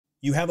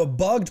You have a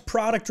bugged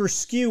product or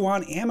SKU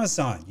on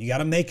Amazon. You got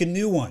to make a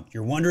new one.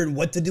 You're wondering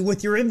what to do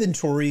with your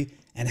inventory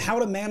and how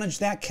to manage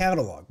that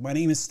catalog. My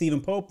name is Stephen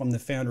Pope. I'm the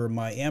founder of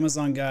My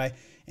Amazon Guy.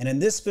 And in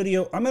this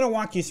video, I'm going to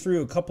walk you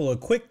through a couple of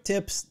quick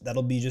tips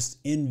that'll be just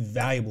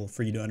invaluable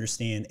for you to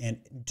understand and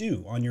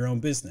do on your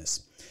own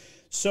business.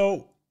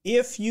 So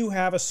if you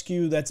have a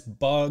SKU that's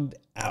bugged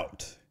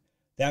out,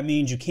 that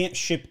means you can't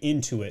ship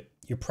into it.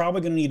 You're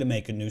probably going to need to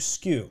make a new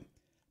SKU.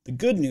 The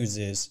good news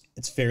is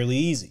it's fairly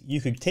easy.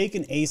 You could take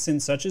an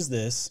ASIN such as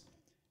this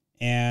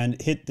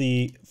and hit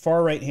the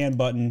far right hand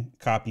button,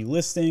 copy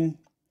listing,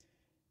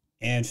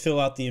 and fill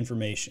out the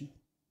information.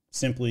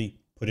 Simply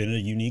put in a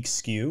unique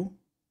SKU,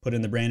 put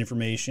in the brand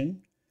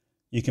information.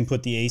 You can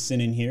put the ASIN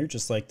in here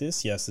just like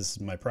this. Yes, this is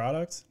my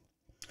product.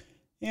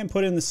 And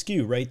put in the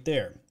SKU right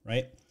there,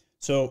 right?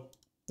 So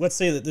let's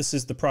say that this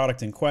is the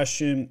product in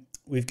question.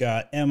 We've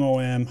got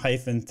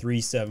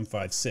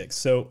MOM-3756.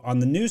 So on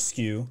the new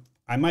SKU,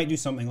 I might do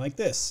something like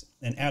this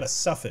and add a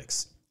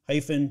suffix,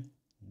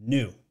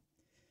 -new.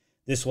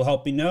 This will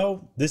help me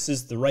know this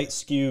is the right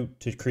SKU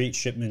to create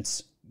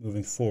shipments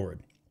moving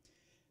forward.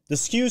 The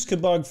SKUs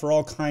could bug for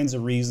all kinds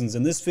of reasons,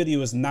 and this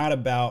video is not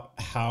about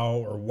how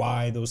or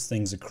why those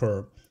things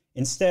occur.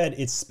 Instead,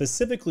 it's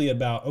specifically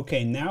about,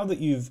 okay, now that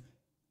you've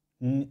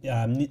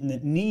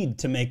need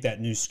to make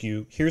that new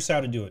SKU, here's how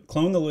to do it.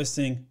 Clone the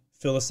listing,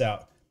 fill this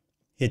out,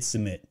 hit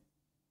submit,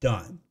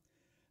 done.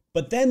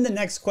 But then the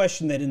next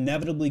question that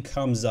inevitably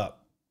comes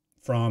up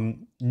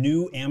from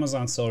new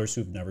Amazon sellers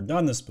who've never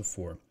done this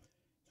before,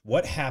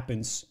 what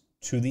happens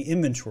to the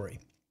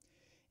inventory?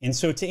 And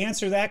so to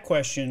answer that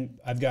question,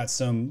 I've got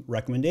some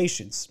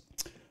recommendations.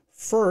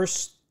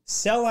 First,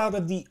 sell out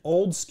of the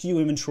old SKU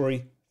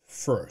inventory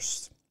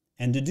first.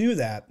 And to do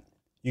that,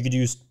 you could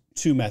use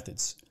two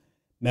methods.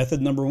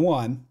 Method number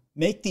one,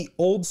 make the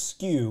old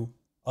SKU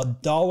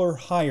 $1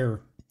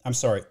 higher,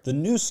 the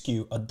new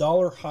SKU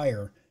 $1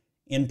 higher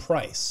in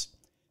price.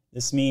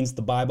 This means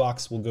the buy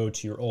box will go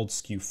to your old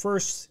SKU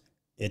first,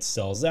 it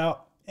sells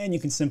out, and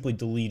you can simply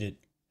delete it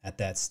at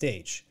that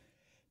stage.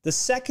 The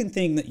second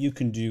thing that you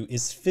can do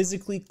is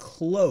physically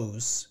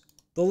close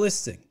the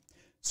listing.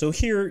 So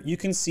here you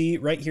can see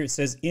right here it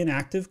says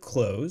inactive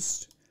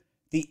closed.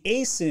 The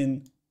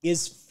ASIN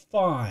is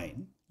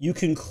fine. You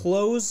can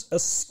close a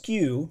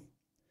SKU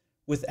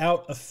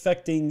without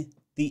affecting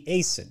the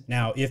ASIN.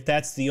 Now, if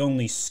that's the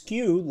only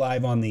SKU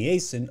live on the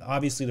ASIN,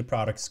 obviously the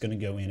product is going to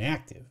go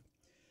inactive.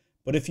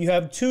 But if you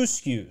have two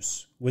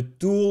SKUs with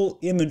dual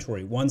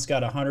inventory, one's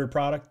got 100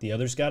 product, the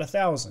other's got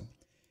 1,000,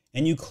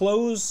 and you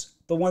close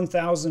the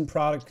 1,000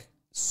 product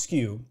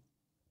SKU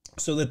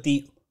so that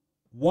the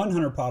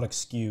 100 product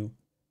SKU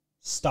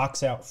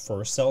stocks out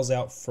first, sells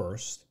out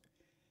first,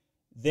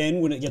 then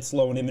when it gets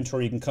low in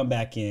inventory, you can come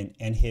back in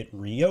and hit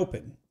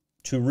reopen.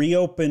 To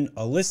reopen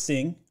a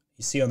listing,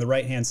 you see on the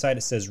right hand side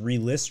it says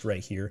relist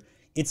right here.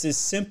 It's as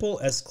simple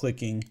as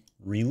clicking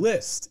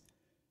relist.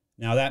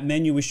 Now that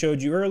menu we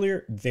showed you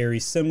earlier, very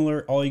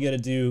similar. All you got to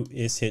do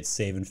is hit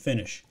save and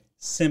finish.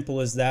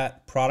 Simple as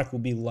that. Product will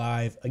be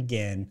live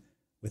again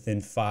within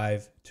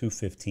 5 to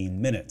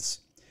 15 minutes.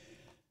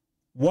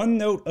 One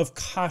note of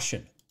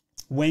caution.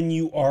 When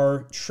you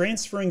are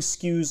transferring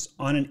SKUs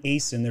on an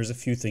ASIN, there's a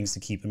few things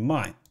to keep in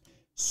mind.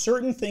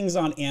 Certain things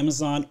on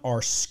Amazon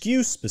are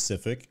SKU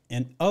specific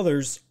and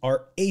others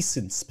are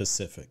ASIN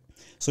specific.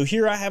 So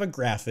here I have a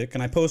graphic,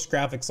 and I post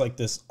graphics like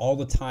this all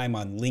the time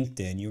on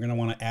LinkedIn. You're going to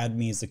want to add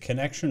me as a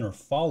connection or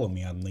follow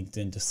me on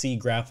LinkedIn to see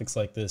graphics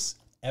like this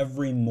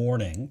every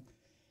morning.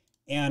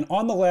 And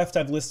on the left,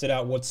 I've listed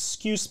out what's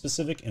SKU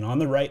specific, and on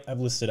the right, I've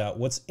listed out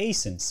what's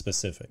ASIN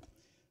specific.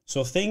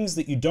 So things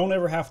that you don't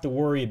ever have to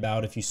worry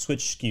about if you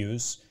switch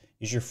SKUs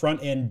is your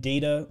front end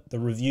data, the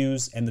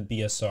reviews, and the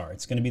BSR.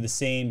 It's going to be the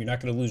same. You're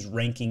not going to lose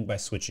ranking by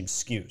switching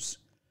SKUs.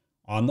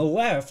 On the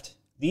left,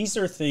 these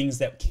are things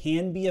that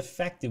can be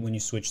affected when you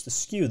switch the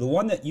SKU. The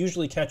one that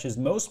usually catches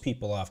most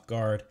people off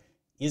guard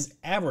is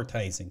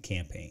advertising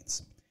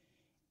campaigns.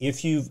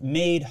 If you've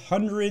made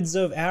hundreds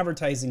of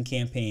advertising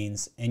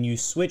campaigns and you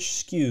switch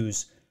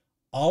SKUs,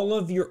 all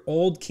of your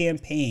old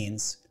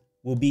campaigns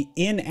will be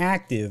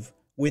inactive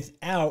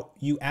without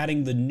you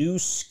adding the new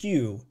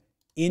SKU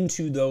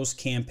into those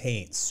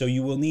campaigns. So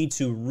you will need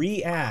to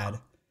re-add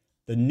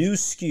the new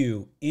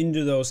SKU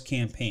into those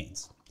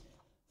campaigns.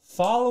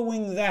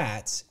 Following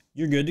that,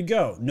 you're good to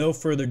go. No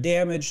further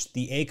damage.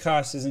 The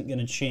ACOS isn't going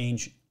to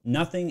change.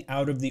 Nothing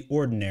out of the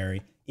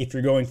ordinary if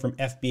you're going from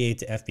FBA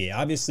to FBA.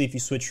 Obviously, if you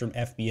switch from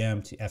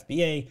FBM to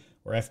FBA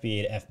or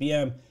FBA to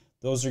FBM,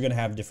 those are going to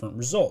have different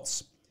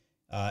results.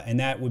 And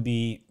that would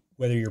be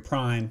whether you're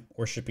prime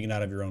or shipping it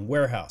out of your own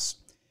warehouse.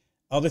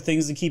 Other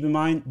things to keep in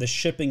mind, the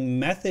shipping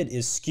method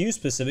is SKU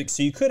specific.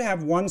 So you could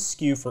have one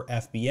SKU for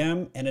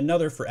FBM and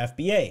another for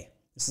FBA.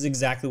 This is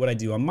exactly what I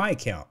do on my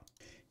account.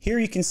 Here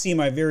you can see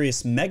my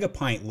various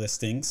megapint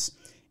listings,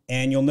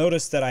 and you'll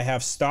notice that I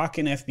have stock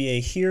in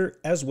FBA here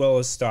as well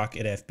as stock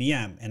at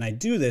FBM. And I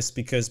do this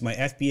because my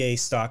FBA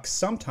stock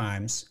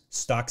sometimes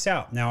stocks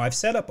out. Now I've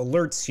set up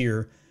alerts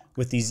here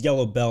with these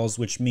yellow bells,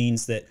 which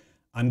means that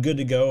I'm good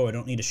to go. I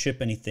don't need to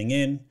ship anything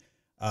in.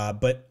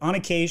 But on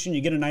occasion,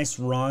 you get a nice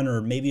run,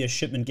 or maybe a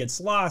shipment gets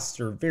lost,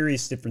 or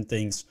various different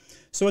things.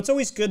 So it's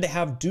always good to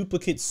have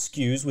duplicate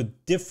SKUs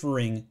with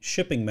differing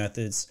shipping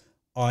methods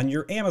on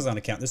your Amazon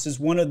account. This is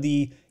one of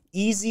the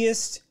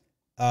easiest,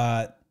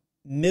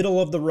 middle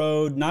of the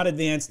road, not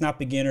advanced, not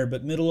beginner,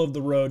 but middle of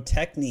the road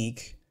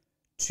technique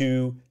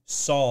to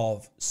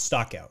solve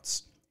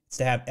stockouts. It's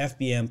to have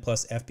FBM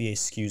plus FBA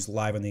SKUs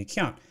live on the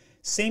account.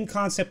 Same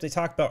concept I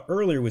talked about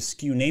earlier with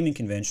SKU naming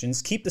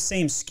conventions. Keep the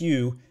same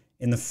SKU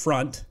in the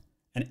front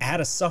and add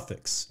a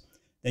suffix.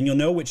 Then you'll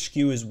know which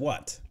SKU is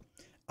what.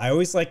 I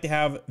always like to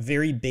have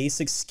very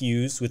basic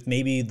SKUs with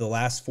maybe the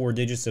last 4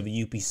 digits of a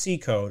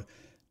UPC code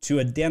to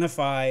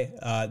identify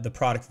the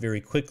product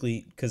very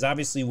quickly, because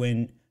obviously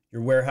when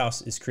your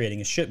warehouse is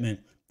creating a shipment,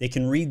 they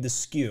can read the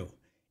SKU.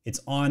 It's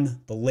on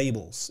the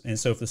labels. And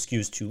so if the SKU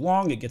is too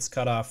long, it gets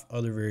cut off,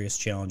 other various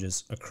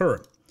challenges occur.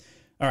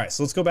 All right,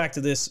 so let's go back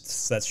to this.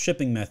 So that's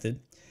shipping method.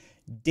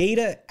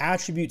 Data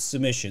attribute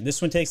submission.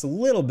 This one takes a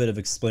little bit of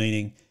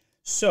explaining.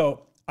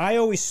 So I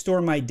always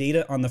store my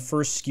data on the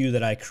first SKU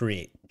that I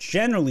create.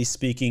 Generally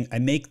speaking, I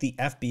make the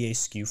FBA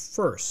SKU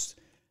first.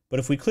 But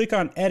if we click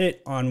on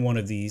edit on one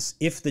of these,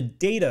 if the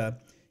data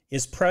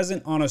is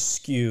present on a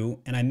SKU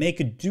and I make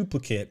a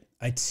duplicate,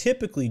 I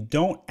typically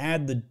don't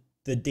add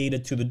the data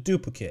to the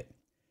duplicate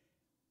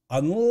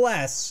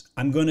unless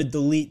I'm going to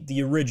delete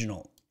the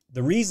original.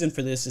 The reason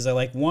for this is I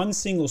like one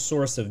single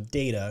source of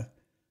data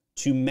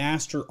to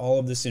master all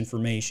of this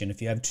information.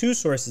 If you have 2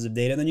 sources of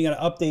data, then you got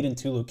to update in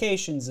 2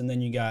 locations, and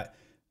then you got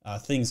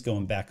things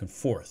going back and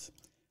forth.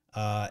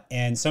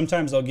 And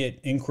sometimes I'll get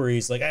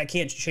inquiries like, I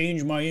can't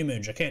change my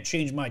image, I can't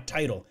change my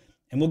title.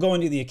 And we'll go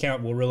into the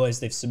account, we'll realize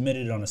they've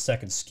submitted it on a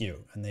second SKU,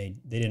 and they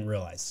didn't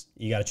realize.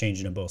 You got to change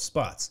it in both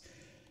spots.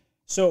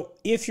 So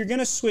if you're going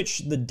to switch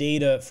the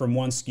data from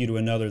one SKU to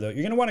another, though,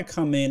 you're going to want to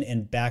come in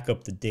and back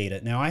up the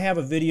data. Now, I have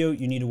a video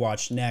you need to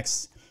watch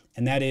next,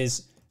 and that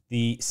is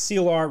the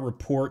CLR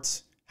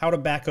report, how to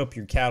back up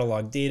your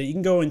catalog data. You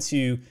can go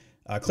into,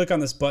 click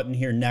on this button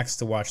here next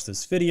to watch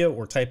this video,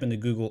 or type into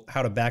Google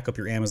how to back up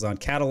your Amazon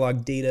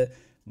catalog data,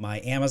 my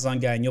Amazon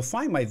guide, and you'll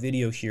find my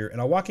video here, and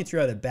I'll walk you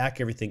through how to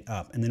back everything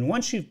up. And then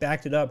once you've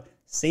backed it up,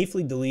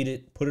 safely delete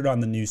it, put it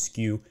on the new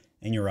SKU,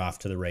 and you're off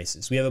to the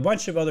races. We have a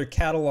bunch of other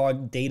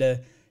catalog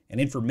data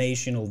and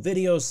informational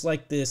videos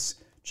like this.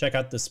 Check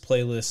out this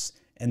playlist,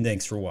 and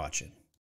thanks for watching.